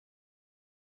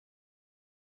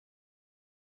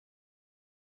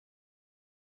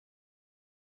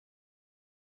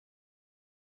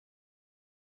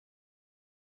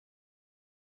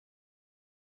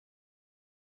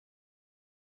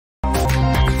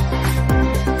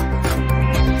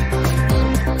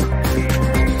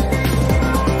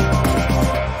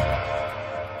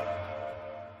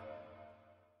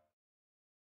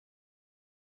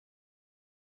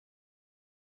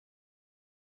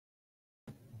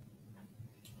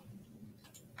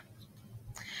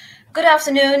Good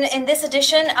afternoon. In this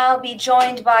edition, I'll be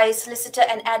joined by Solicitor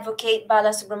and Advocate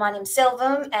Balasubrameniam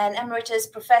Selvam and Emeritus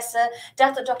Professor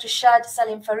Datuk Dr. Shad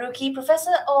Saleem Faruqi,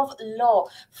 Professor of Law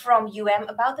from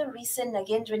about the recent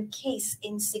Nagendran case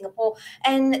in Singapore,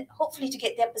 and hopefully to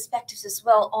get their perspectives as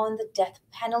well on the death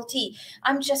penalty.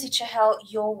 I'm Jessy Chahal.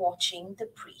 You're watching The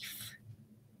Brief.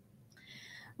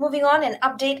 Moving on, an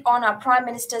update on our Prime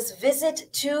Minister's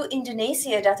visit to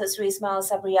Indonesia. Datuk Seri Ismail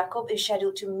Sabri Yaakob is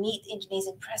scheduled to meet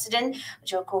Indonesian President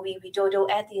Joko Widodo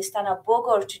at the Istana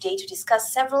Bogor today to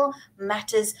discuss several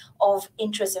matters of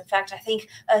interest. In fact, I think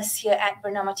us here at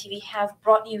Bernama TV have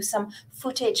brought you some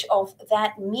footage of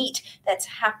that meet that's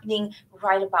happening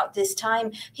right about this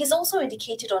time. He's also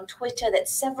indicated on Twitter that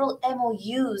several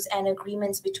MOUs and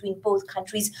agreements between both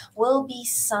countries will be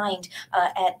signed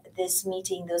at this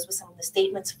meeting. Those were some of the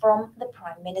statements from the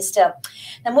Prime Minister.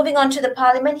 Now, moving on to the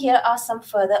Parliament, here are some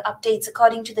further updates.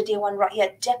 According to the Dewan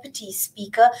Rakyat Deputy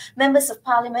Speaker, members of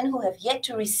Parliament who have yet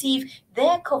to receive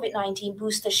their COVID-19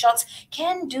 booster shots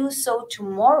can do so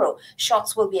tomorrow.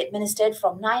 Shots will be administered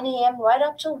from 9 a.m. right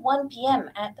up to 1 p.m.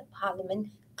 at the Parliament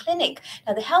Clinic.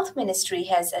 Now, the Health Ministry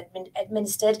has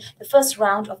administered the first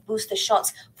round of booster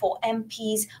shots for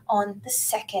MPs on the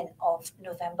 2nd of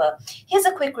November. Here's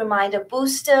a quick reminder.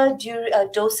 Booster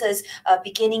doses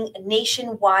beginning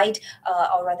nationwide,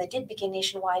 or rather did begin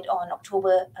nationwide on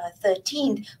October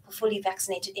 13th for fully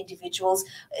vaccinated individuals,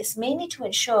 is mainly to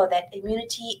ensure that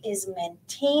immunity is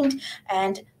maintained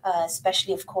and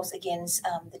especially, of course, against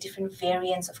the different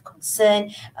variants of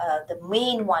concern, the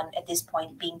main one at this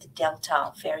point being the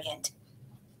Delta variant.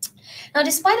 Now,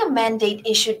 despite a mandate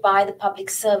issued by the Public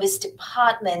Service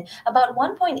Department, about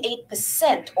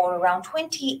 1.8% or around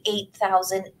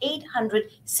 28,800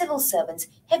 civil servants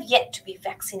have yet to be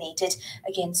vaccinated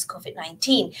against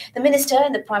COVID-19. The Minister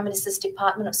and the Prime Minister's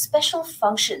Department of Special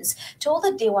Functions told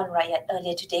the Dewan Rakyat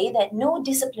earlier today that no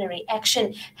disciplinary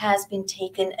action has been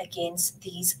taken against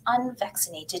these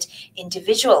unvaccinated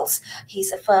individuals.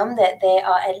 He's affirmed that there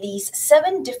are at least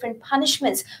 7 different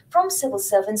punishments from civil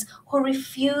servants who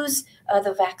refuse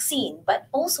the vaccine, but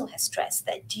also has stressed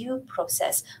that due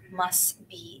process must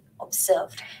be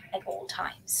observed at all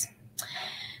times.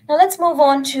 Now, let's move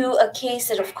on to a case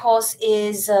that, of course,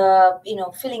 is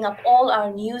filling up all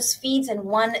our news feeds, and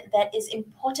one that is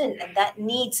important and that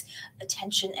needs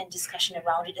attention and discussion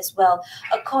around it as well.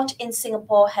 A court in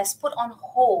Singapore has put on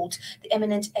hold the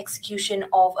imminent execution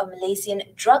of a Malaysian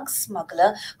drug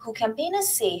smuggler who campaigners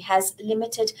say has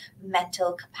limited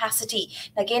mental capacity.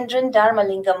 Nagendran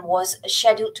Dharmalingam was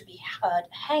scheduled to be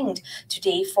hanged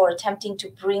today for attempting to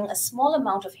bring a small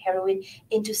amount of heroin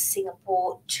into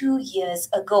Singapore 2 years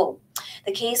ago.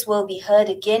 The case will be heard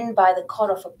again by the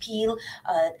Court of Appeal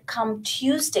come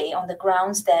Tuesday on the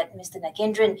grounds that Mr.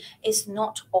 Nagendran is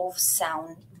not of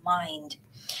sound mind.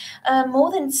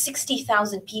 More than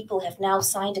 60,000 people have now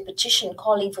signed a petition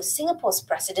calling for Singapore's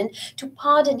president to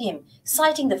pardon him,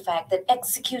 citing the fact that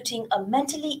executing a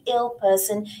mentally ill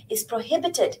person is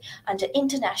prohibited under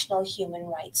international human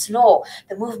rights law.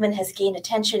 The movement has gained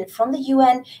attention from the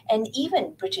UN and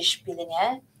even British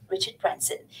billionaire Richard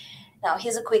Branson. Now,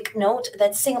 here's a quick note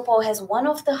that Singapore has one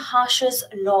of the harshest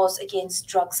laws against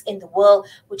drugs in the world,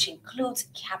 which includes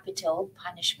capital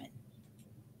punishment.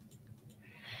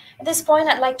 At this point,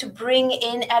 I'd like to bring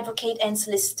in Advocate and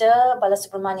Solicitor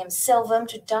Balasubrameniam Selvam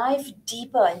to dive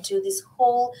deeper into this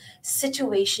whole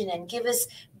situation and give us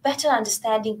better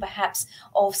understanding, perhaps,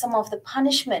 of some of the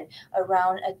punishment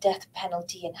around a death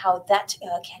penalty and how that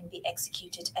can be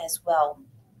executed as well.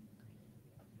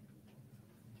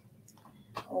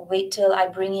 I'll wait till I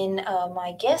bring in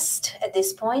my guest at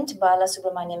this point,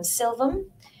 Balasubrameniam Selvam,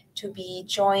 to be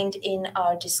joined in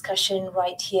our discussion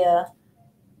right here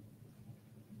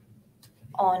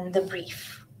on The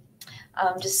Brief.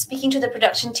 Just speaking to the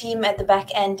production team at the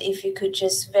back end, if you could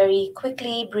just very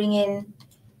quickly bring in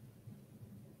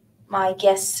my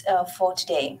guest for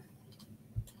today.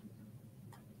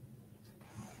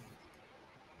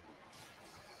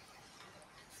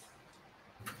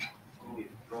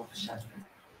 Prof. Shad.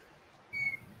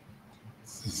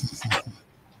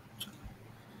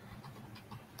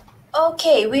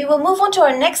 Okay, we will move on to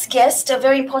our next guest, a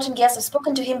very important guest. I've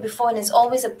spoken to him before, and it's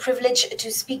always a privilege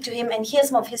to speak to him and hear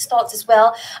some of his thoughts as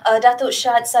well. Datuk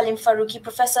Shad Saleem Faruqi,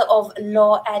 Professor of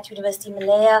Law at University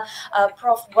Malaya.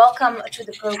 Prof, welcome to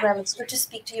the program. It's good to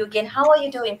speak to you again. How are you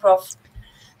doing, Prof?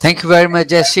 Thank you very much,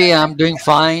 Jessy. I'm doing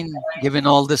fine, given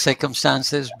all the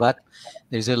circumstances, but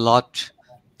there's a lot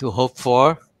to hope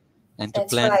for and to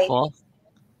plan for.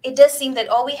 it does seem that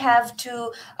all we have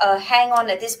to hang on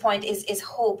at this point is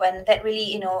hope, and that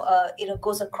really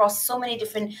goes across so many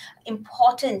different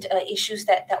important issues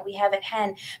that we have at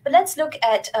hand. But let's look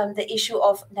at the issue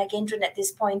of Nagendran at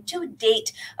this point. To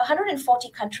date,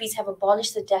 140 countries have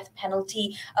abolished the death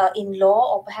penalty in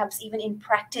law or perhaps even in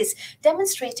practice,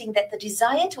 demonstrating that the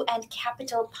desire to end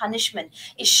capital punishment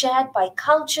is shared by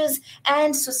cultures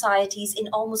and societies in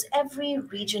almost every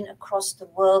region across the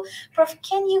world. Prof,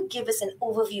 can you give us an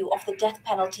overview of the death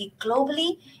penalty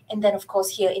globally and then, of course,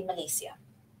 here in Malaysia?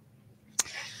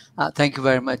 Thank you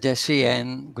very much, Jessy,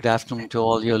 and good afternoon to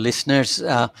all your listeners.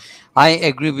 I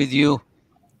agree with you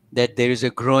that there is a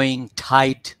growing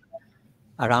tide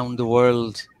around the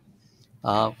world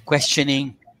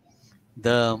questioning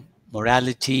the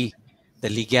morality, the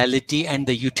legality, and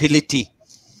the utility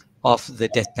of the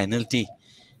death penalty.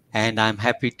 And I'm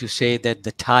happy to say that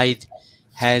the tide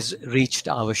has reached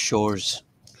our shores.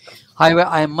 However,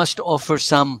 I must offer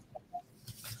some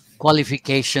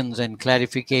qualifications and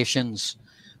clarifications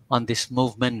on this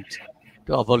movement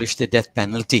to abolish the death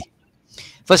penalty.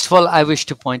 First of all, I wish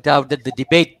to point out that the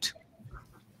debate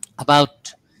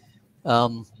about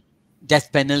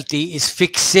death penalty is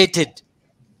fixated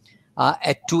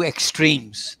at two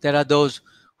extremes. There are those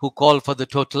who call for the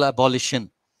total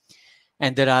abolition,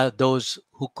 and there are those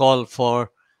who call for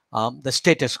the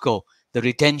status quo, the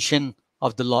retention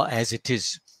of the law as it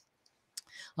is.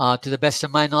 To the best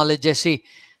of my knowledge, Jessy,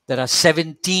 there are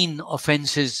 17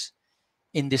 offences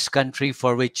in this country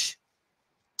for which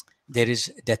there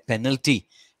is death penalty.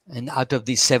 And out of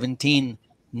these 17,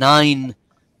 9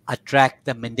 attract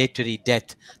the mandatory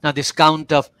death. Now, this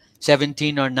count of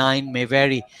 17 or 9 may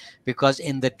vary because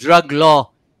in the drug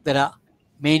law, there are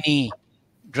many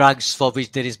drugs for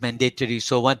which there is mandatory.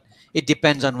 So it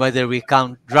depends on whether we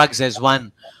count drugs as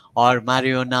one or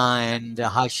marijuana and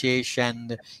hashish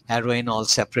and heroin all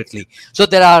separately. So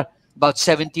there are about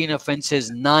 17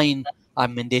 offences, 9 are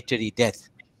mandatory death.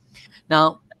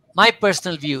 Now, my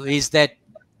personal view is that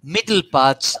middle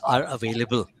paths are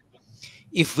available.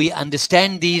 If we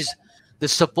understand these, the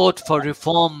support for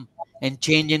reform and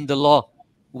change in the law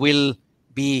will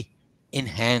be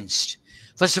enhanced.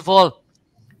 First of all,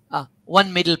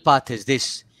 one middle path is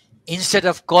this. Instead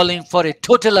of calling for a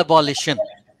total abolition,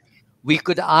 we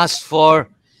could ask for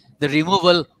the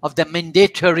removal of the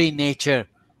mandatory nature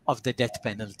of the death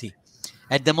penalty.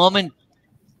 At the moment,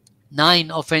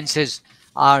 9 offences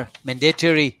are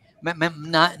mandatory,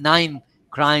 9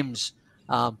 crimes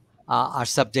are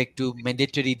subject to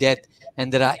mandatory death,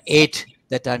 and there are 8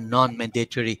 that are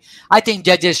non-mandatory. I think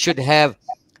judges should have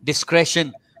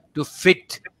discretion to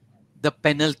fit the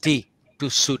penalty to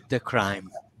suit the crime.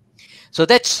 So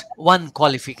that's one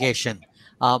qualification.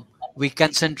 We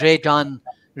concentrate on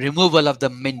removal of the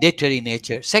mandatory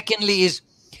nature. Secondly is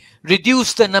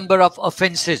reduce the number of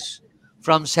offences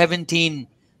from 17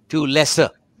 to lesser.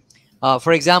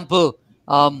 For example,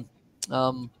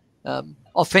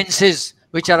 offences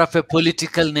which are of a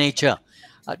political nature,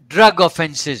 drug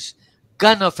offences,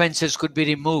 gun offences could be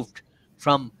removed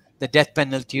from the death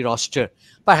penalty roster.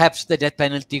 Perhaps the death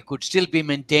penalty could still be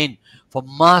maintained for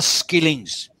mass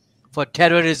killings, for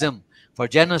terrorism, for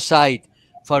genocide,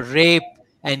 for rape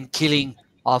and killing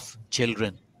of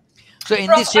children. So in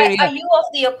Prof, this area, are you of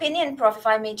the opinion, Prof, if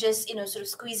I may just sort of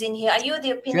squeeze in here, are you of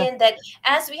the opinion that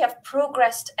as we have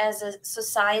progressed as a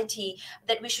society,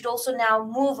 that we should also now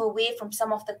move away from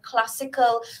some of the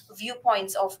classical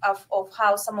viewpoints of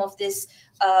how some of these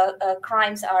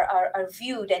crimes are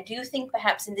viewed? And do you think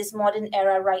perhaps in this modern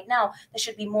era right now, there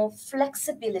should be more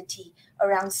flexibility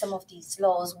around some of these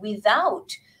laws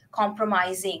without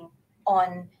compromising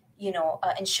on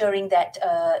ensuring that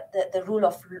the rule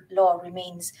of law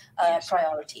remains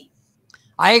priority?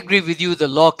 I agree with you. The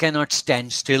law cannot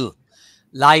stand still.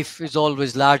 Life is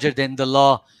always larger than the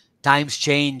law. Times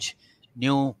change.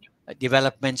 New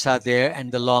developments are there,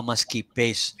 and the law must keep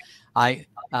pace. I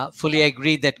fully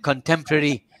agree that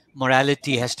contemporary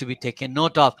morality has to be taken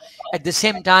note of. At the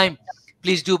same time,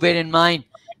 please do bear in mind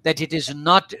that it is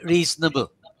not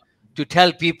reasonable to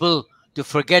tell people to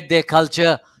forget their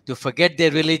culture, to forget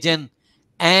their religion,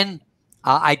 and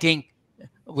I think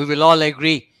we will all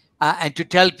agree, and to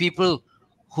tell people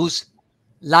whose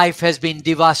life has been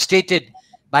devastated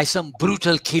by some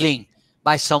brutal killing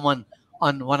by someone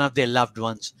on one of their loved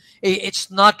ones.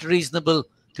 It's not reasonable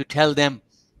to tell them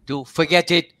to forget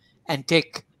it and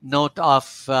take note of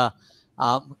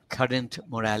current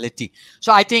morality.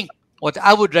 So I think what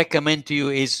I would recommend to you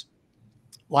is,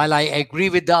 while I agree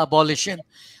with the abolition,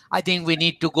 I think we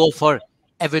need to go for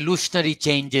evolutionary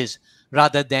changes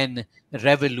rather than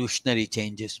revolutionary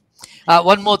changes.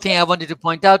 One more thing I wanted to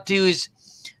point out to you is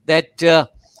that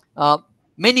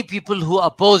many people who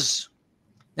oppose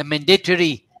the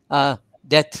mandatory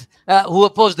who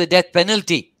oppose the death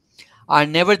penalty are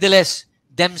nevertheless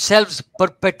themselves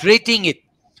perpetrating it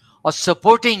or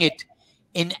supporting it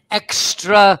in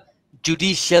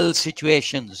extrajudicial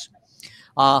situations.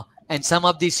 And some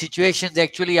of these situations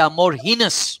actually are more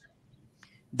heinous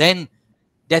than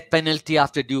death penalty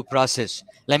after due process.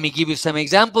 Let me give you some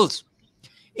examples.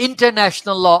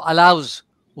 International law allows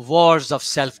wars of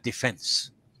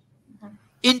self-defense.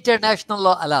 International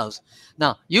law allows.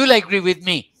 Now, you'll agree with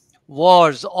me,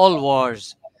 wars, all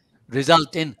wars,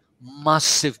 result in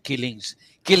massive killings,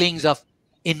 killings of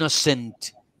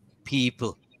innocent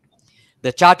people.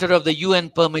 The Charter of the UN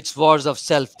permits wars of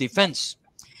self-defense.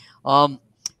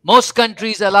 Most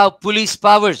countries allow police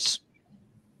powers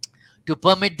to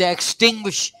permit the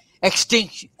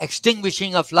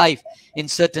extinguishing of life in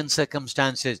certain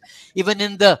circumstances. Even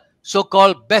in the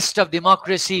so-called best of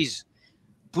democracies,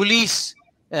 police,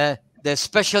 the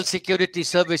special security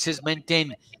services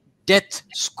maintain death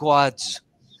squads.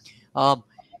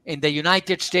 In the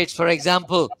United States, for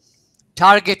example,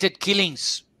 targeted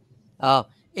killings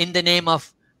in the name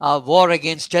of war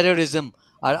against terrorism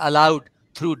are allowed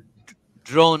through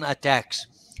drone attacks.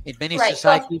 In many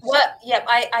societies. Well, yeah,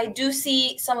 I do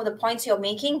see some of the points you're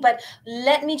making, but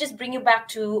let me just bring you back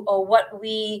to what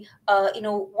we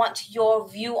want your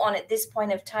view on at this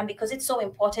point of time, because it's so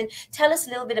important. Tell us a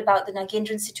little bit about the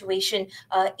Nagendran situation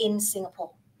in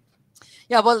Singapore.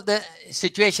 Yeah, well, the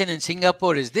situation in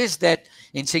Singapore is this, that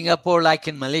in Singapore, like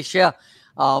in Malaysia,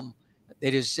 there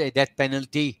is a death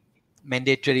penalty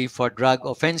mandatory for drug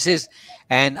offenses,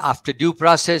 and after due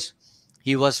process,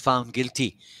 he was found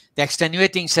guilty. The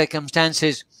extenuating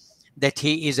circumstances that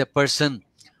he is a person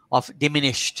of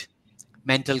diminished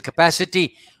mental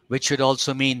capacity, which should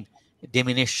also mean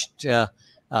diminished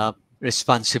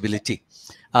responsibility.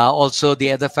 Also,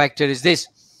 the other factor is this,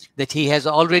 that he has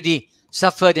already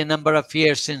suffered a number of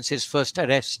years since his first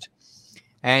arrest.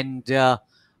 And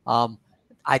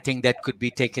I think that could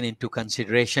be taken into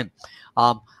consideration.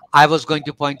 I was going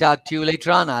to point out to you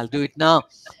later on, I'll do it now.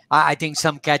 I think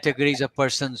some categories of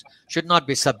persons should not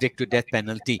be subject to death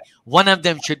penalty. One of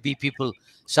them should be people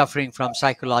suffering from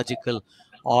psychological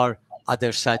or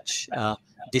other such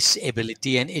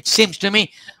disability. And it seems to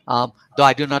me, though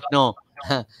I do not know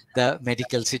the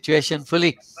medical situation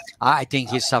fully, I think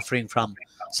he's suffering from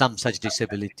some such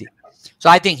disability. So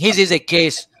I think his is a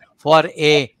case for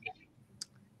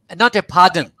not a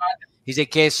pardon, is a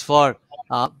case for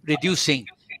reducing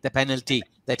the penalty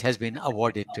that has been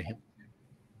awarded to him.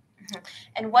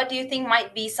 And what do you think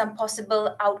might be some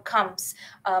possible outcomes?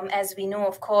 As we know,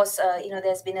 of course,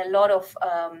 there's been a lot of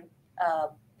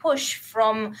push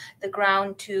from the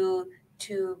ground to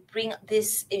bring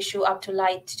this issue up to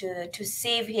light, to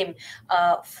save him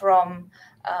from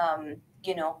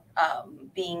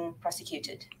being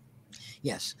prosecuted.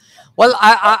 Yes. Well,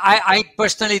 I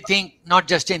personally think, not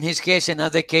just in his case, in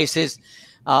other cases,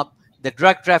 the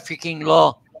drug trafficking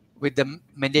law with the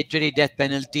mandatory death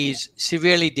penalty is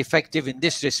severely defective in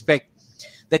this respect,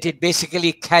 that it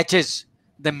basically catches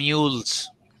the mules.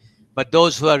 But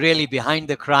those who are really behind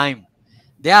the crime,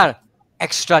 they are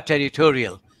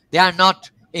extraterritorial. They are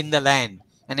not in the land,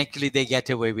 and actually they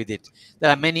get away with it. There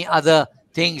are many other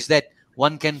things that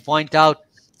one can point out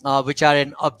which are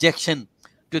an objection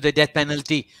to the death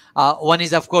penalty. One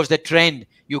is, of course, the trend.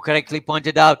 You correctly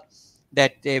pointed out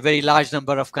that a very large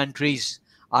number of countries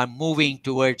are moving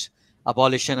towards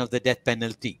abolition of the death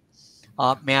penalty.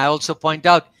 May I also point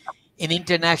out, in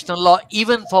international law,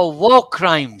 even for war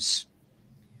crimes,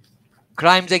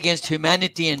 crimes against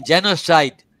humanity and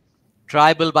genocide,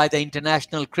 tribal by the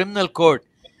International Criminal Court,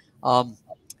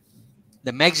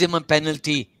 the maximum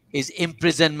penalty is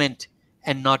imprisonment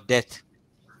and not death.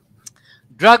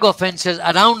 Drug offenses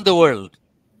around the world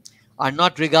are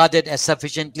not regarded as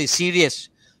sufficiently serious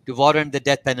to warrant the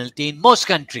death penalty in most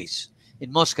countries.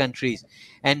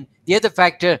 And the other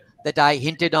factor that I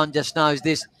hinted on just now is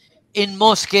this: in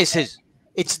most cases,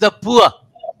 it's the poor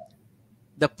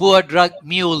drug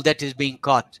mule that is being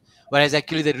caught, whereas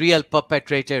actually the real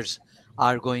perpetrators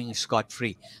are going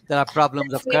scot-free. There are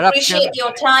problems of corruption. We appreciate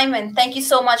your time, and thank you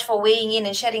so much for weighing in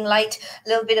and shedding light a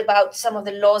little bit about some of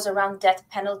the laws around death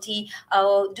penalty.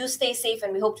 Do stay safe,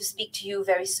 and we hope to speak to you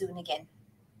very soon again.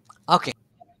 Okay.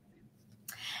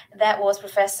 That was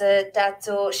Professor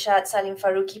Datuk Shad Saleem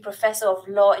Faruqi, Professor of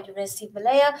Law at University of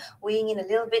Malaya, weighing in a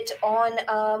little bit on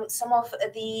some of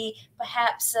the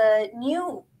perhaps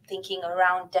new thinking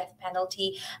around death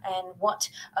penalty and what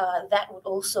that would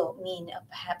also mean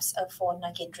perhaps for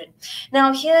Nagendran.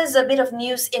 Now, here's a bit of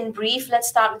news in brief. Let's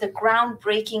start with a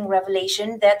groundbreaking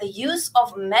revelation that the use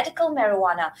of medical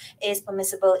marijuana is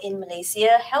permissible in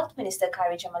Malaysia. Health Minister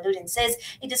Khairi Jamaluddin says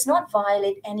it does not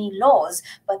violate any laws,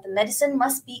 but the medicine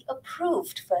must be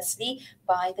approved firstly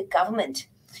by the government.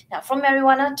 Now, from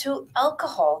marijuana to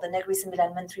alcohol, the Negeri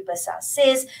Sembilan Menteri Besar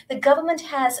says the government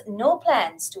has no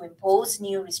plans to impose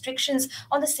new restrictions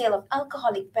on the sale of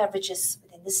alcoholic beverages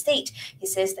within the state. He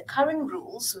says the current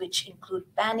rules, which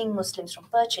include banning Muslims from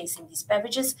purchasing these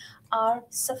beverages, are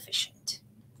sufficient.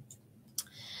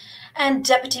 And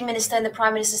Deputy Minister in the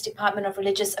Prime Minister's Department of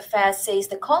Religious Affairs says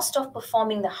the cost of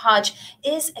performing the Hajj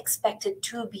is expected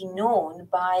to be known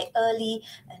by early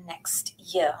next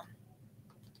year.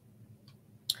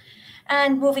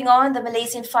 And moving on, the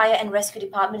Malaysian Fire and Rescue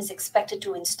Department is expected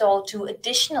to install 2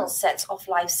 additional sets of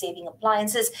life-saving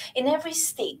appliances in every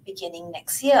state beginning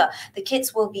next year. The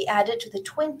kits will be added to the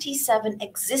 27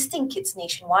 existing kits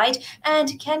nationwide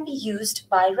and can be used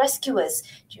by rescuers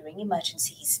during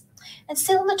emergencies. And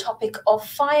still on the topic of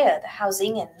fire, the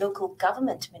Housing and Local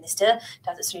Government Minister,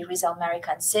 Datuk Sri Rizal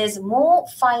Marikan, says more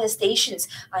fire stations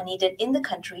are needed in the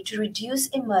country to reduce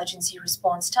emergency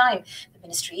response time. The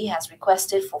ministry has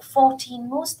requested for 14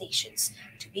 more stations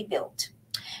to be built.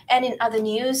 And in other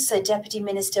news, Deputy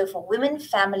Minister for Women,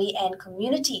 Family and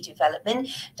Community Development,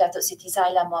 Datuk Siti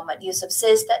Zaila Muhammad Yusof,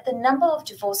 says that the number of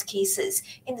divorce cases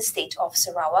in the state of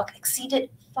Sarawak exceeded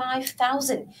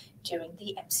 5,000 during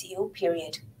the MCO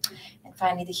period. And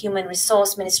finally, the Human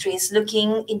Resource Ministry is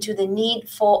looking into the need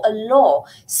for a law,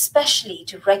 especially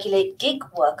to regulate gig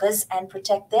workers and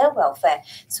protect their welfare.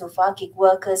 So far, gig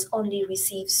workers only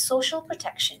receive social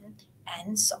protection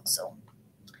and SOCSO.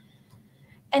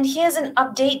 And here's an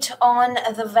update on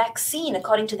the vaccine.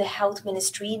 According to the Health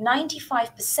Ministry,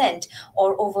 95%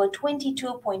 or over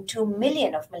 22.2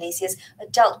 million of Malaysia's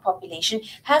adult population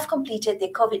have completed their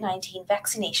COVID-19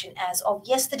 vaccination as of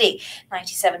yesterday.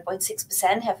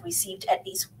 97.6% have received at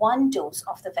least 1 dose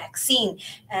of the vaccine.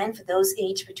 And for those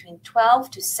aged between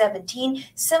 12 to 17,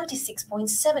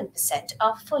 76.7%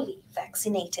 are fully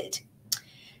vaccinated.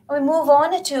 We move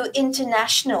on to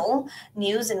international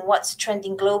news and what's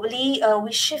trending globally.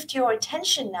 We shift your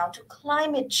attention now to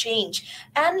climate change.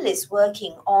 Analysts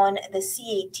working on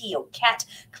the CAT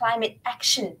Climate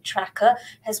Action Tracker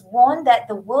has warned that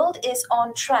the world is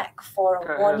on track for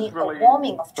a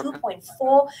warming of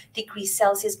 2.4 degrees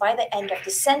Celsius by the end of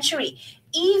the century,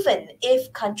 even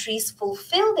if countries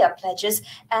fulfill their pledges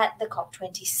at the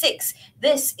COP26.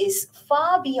 This is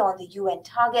far beyond the UN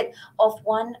target of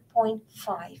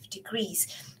 1.5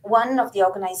 degrees. One of the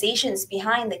organizations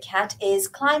behind the CAT is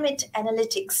Climate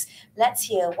Analytics. Let's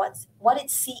hear what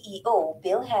its CEO,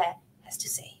 Bill Hare, has to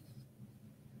say.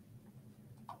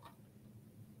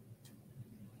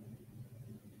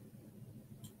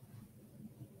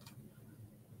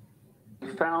 We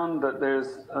found that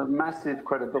there's a massive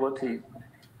credibility,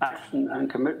 action and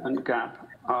commitment gap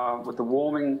with the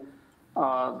warming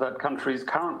that countries'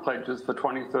 current pledges for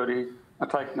 2030 are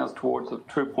taking us towards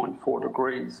 2.4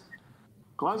 degrees.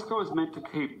 Glasgow is meant to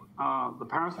keep the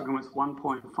Paris Agreement's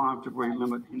 1.5 degree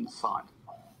limit in sight,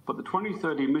 but the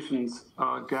 2030 emissions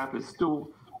gap is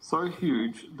still so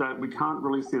huge that we can't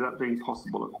really see that being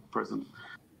possible at present.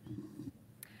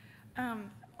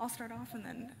 I'll start off and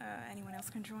then anyone else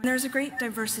can join. There's a great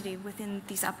diversity within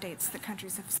these updates that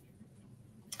countries have.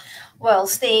 Well,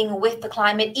 staying with the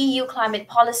climate, EU climate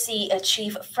policy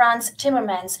chief Frans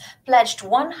Timmermans pledged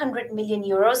 100 million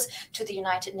euros to the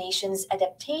United Nations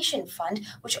Adaptation Fund,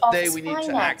 which offers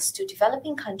finance to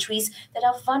developing countries that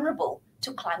are vulnerable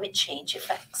to climate change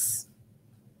effects.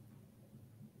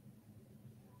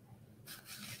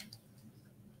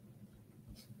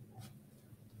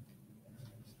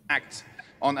 Act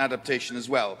on adaptation as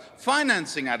well.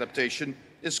 Financing adaptation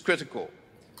is critical.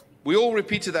 We all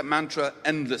repeated that mantra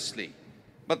endlessly,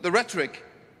 but the rhetoric,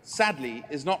 sadly,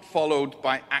 is not followed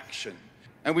by action,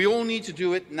 and we all need to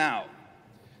do it now.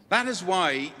 That is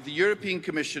why the European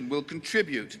Commission will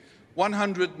contribute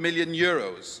 100 million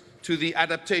euros to the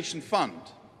Adaptation Fund,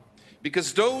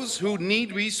 because those who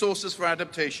need resources for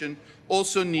adaptation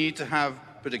also need to have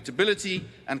predictability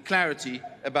and clarity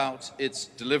about its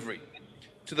delivery.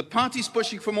 To the parties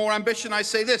pushing for more ambition, I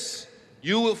say this: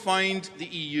 you will find the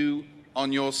EU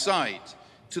on your side.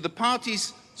 To the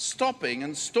parties stopping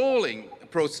and stalling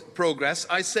progress,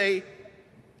 I say,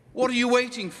 what are you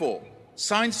waiting for?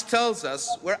 Science tells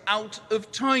us we're out of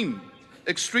time.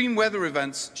 Extreme weather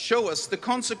events show us the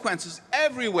consequences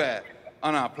everywhere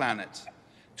on our planet.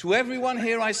 To everyone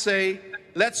here, I say,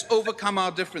 let's overcome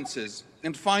our differences.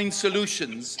 and find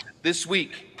solutions this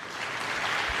week.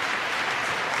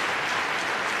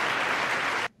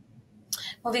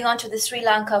 Moving on to the Sri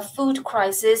Lanka food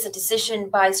crisis, a decision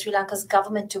by Sri Lanka's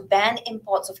government to ban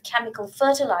imports of chemical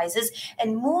fertilizers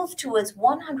and move towards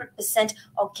 100%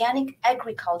 organic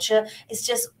agriculture is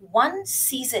just one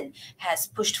season has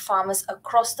pushed farmers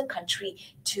across the country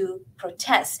to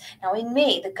protest. Now, in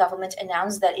May, the government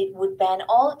announced that it would ban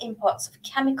all imports of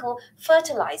chemical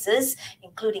fertilizers,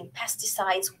 including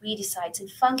pesticides, weedicides,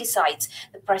 and fungicides.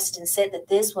 The president said that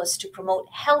this was to promote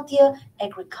healthier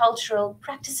agricultural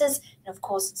practices and, of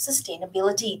course,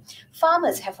 sustainability.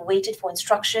 Farmers have waited for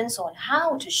instructions on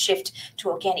how to shift to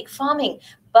organic farming,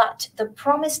 but the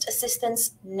promised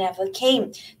assistance never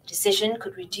came. The decision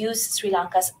could reduce Sri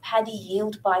Lanka's paddy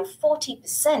yield by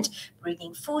 40%,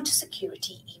 bringing food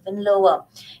security even lower.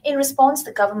 In response,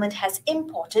 the government has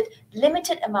imported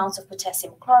limited amounts of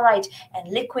potassium chloride and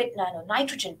liquid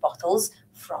nanonitrogen bottles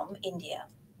from India.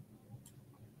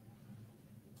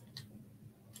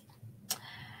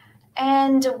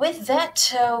 And with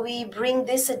that, we bring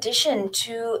this edition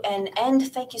to an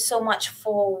end. Thank you so much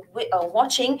for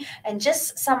watching. And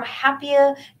just some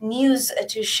happier news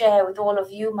to share with all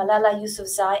of you. Malala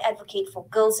Yousafzai, advocate for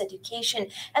girls' education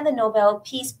and the Nobel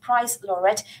Peace Prize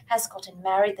laureate, has gotten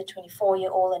married. The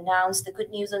 24-year-old announced the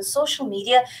good news on social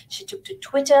media. She took to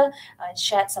Twitter and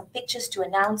shared some pictures to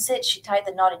announce it. She tied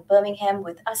the knot in Birmingham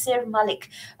with Asir Malik,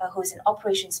 who is an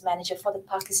operations manager for the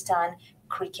Pakistan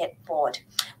Cricket Board.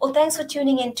 Well, thanks for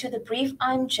tuning in to The Brief.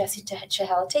 I'm Jessy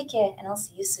Chahal. Take care, and I'll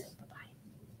see you soon.